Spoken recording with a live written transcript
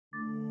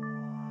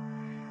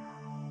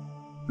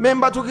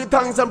Remember to give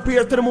thanks and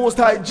praise to the Most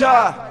High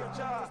Jah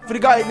for the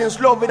guidance,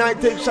 love, and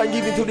protection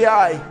given to the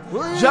eye.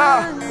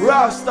 Jah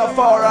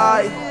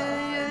Rastafari.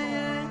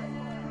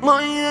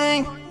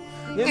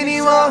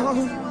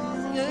 Anyone,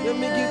 let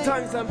me give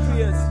thanks and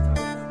praise.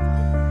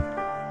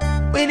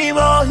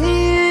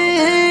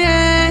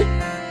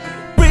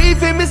 Pray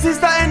for me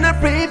sister and I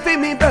pray for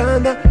me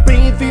brother.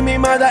 Pray for me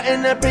mother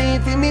and I pray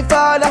for me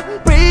father.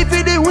 Pray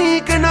for the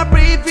weak and I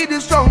pray for the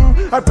strong.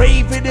 I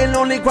pray for the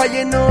lonely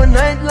crying all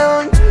night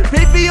long.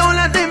 Pray for all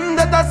of them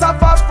that are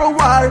suffer from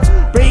war.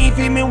 Pray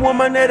for me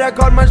woman that I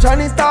call my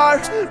shining star.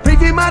 Pray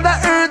for Mother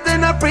Earth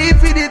and I pray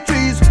for the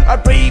trees. I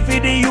pray for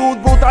the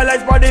youth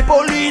brutalized by the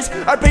police.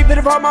 I pray for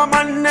the farmer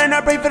man and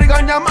I pray for the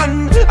ganja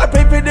man. I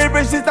pray for the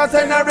resistance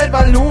and a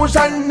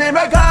revolution.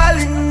 Never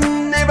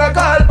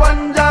call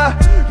Panja.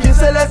 King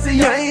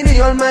Selassie I the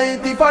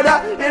Almighty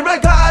Father. Never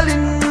call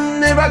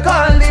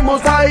the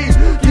Most High.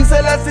 King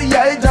Selassie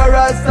I Jah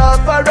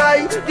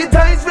Rastafari. Give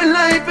thanks for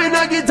life and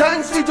I give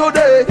thanks for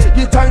today.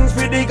 Give thanks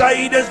for the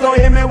guidance, don't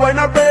hear me when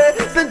I pray.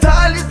 St.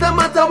 Alice, no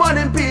matter what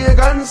them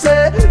pagans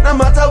say. No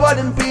matter what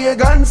them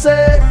pagans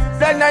say.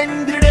 Then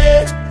I'm the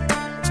day.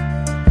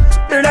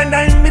 Then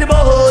I'm the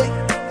boy.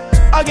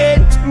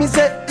 Again, me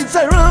say it's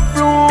a rough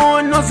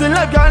road. Nothing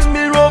like can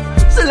be rough.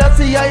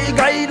 Selassie I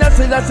guide us,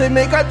 Selassie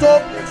make a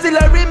top. Still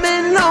I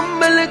remain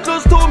humble and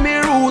close to me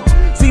root.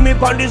 See me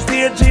on the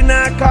stage in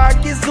a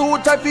khaki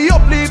suit. I feel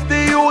uplift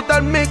the youth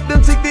and make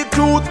them seek the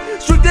truth.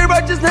 Strict the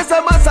righteousness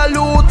and my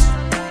salute.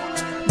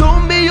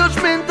 Don't be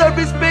judgmental,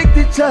 respect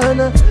each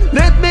other.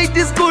 Let's make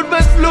this good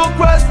best flow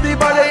across the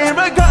body.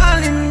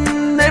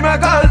 Never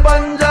call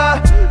Panja.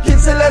 King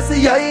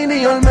Selassie I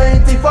the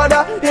Almighty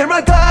Father.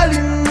 Never call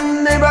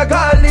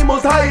the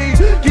Most High.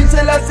 King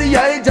Selassie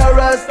I Jah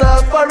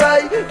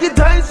Rastafari. Give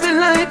thanks for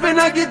life and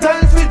I give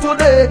thanks for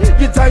today.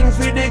 Give thanks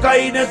for the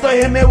guidance to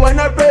hear me when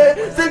I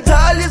pray. St.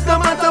 Alice, no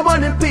matter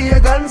what them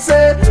pagans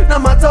say. No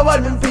matter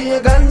what them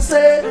pagans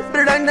say.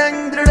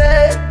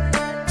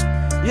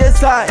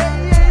 Yes I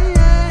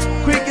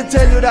quick to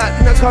tell you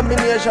that in a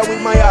combination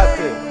with my heart.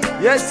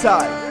 Yes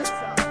I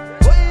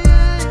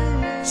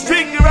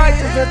strictly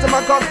righteousness and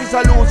my coffee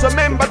alone. So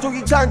remember to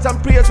give thanks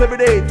and praise every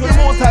day to the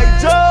Most High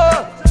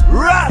Jah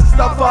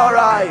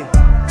Rastafari.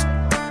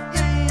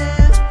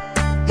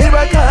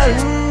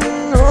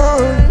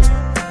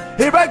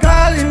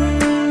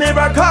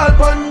 Never call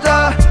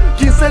Panja.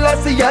 King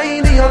Selassie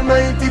I the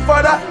Almighty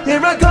Father.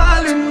 Never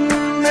call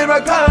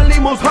the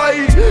Most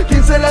High.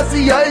 King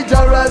Selassie I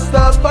Jah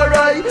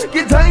Rastafari.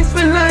 Give thanks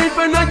for life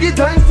and I give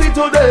thanks for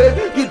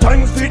today. Give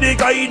thanks for the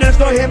guidance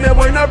to hear me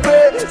when I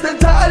pray.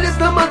 St. Alice,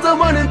 no matter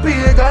what them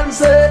pagans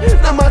say.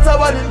 No matter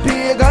what them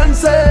pagans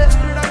say.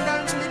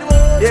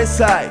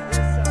 Yes I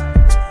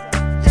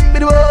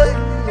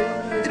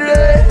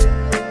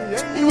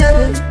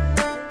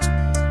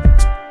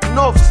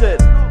enough said.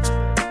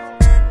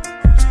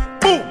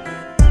 Boom.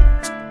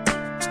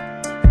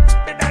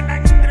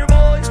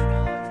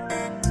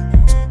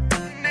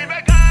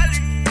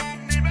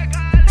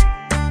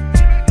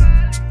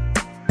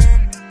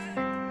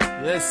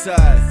 Yes, sir.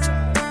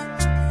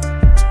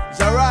 It's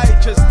a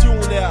righteous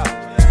tune there.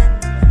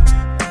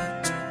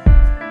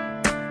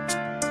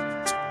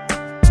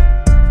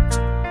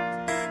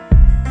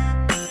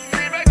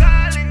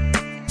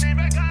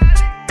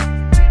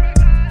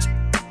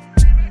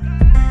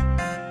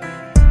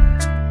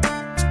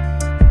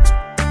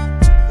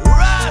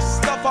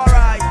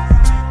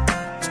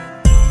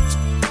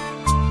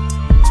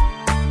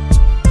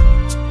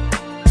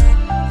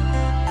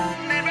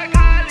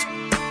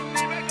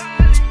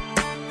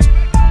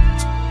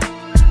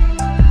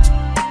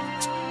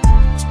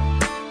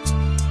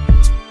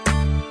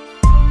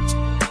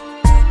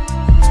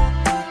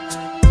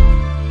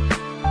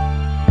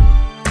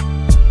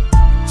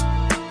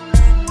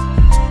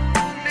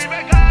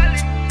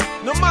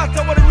 No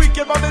matter what the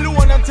wicked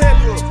Babylon tell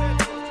you,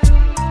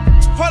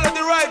 follow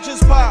the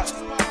righteous path.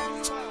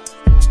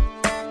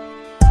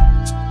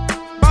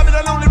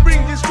 Babylon only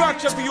bring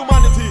destruction for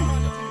humanity.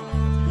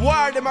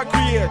 War them a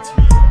create.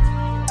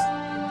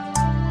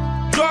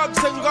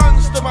 Drugs and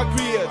guns them a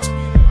create.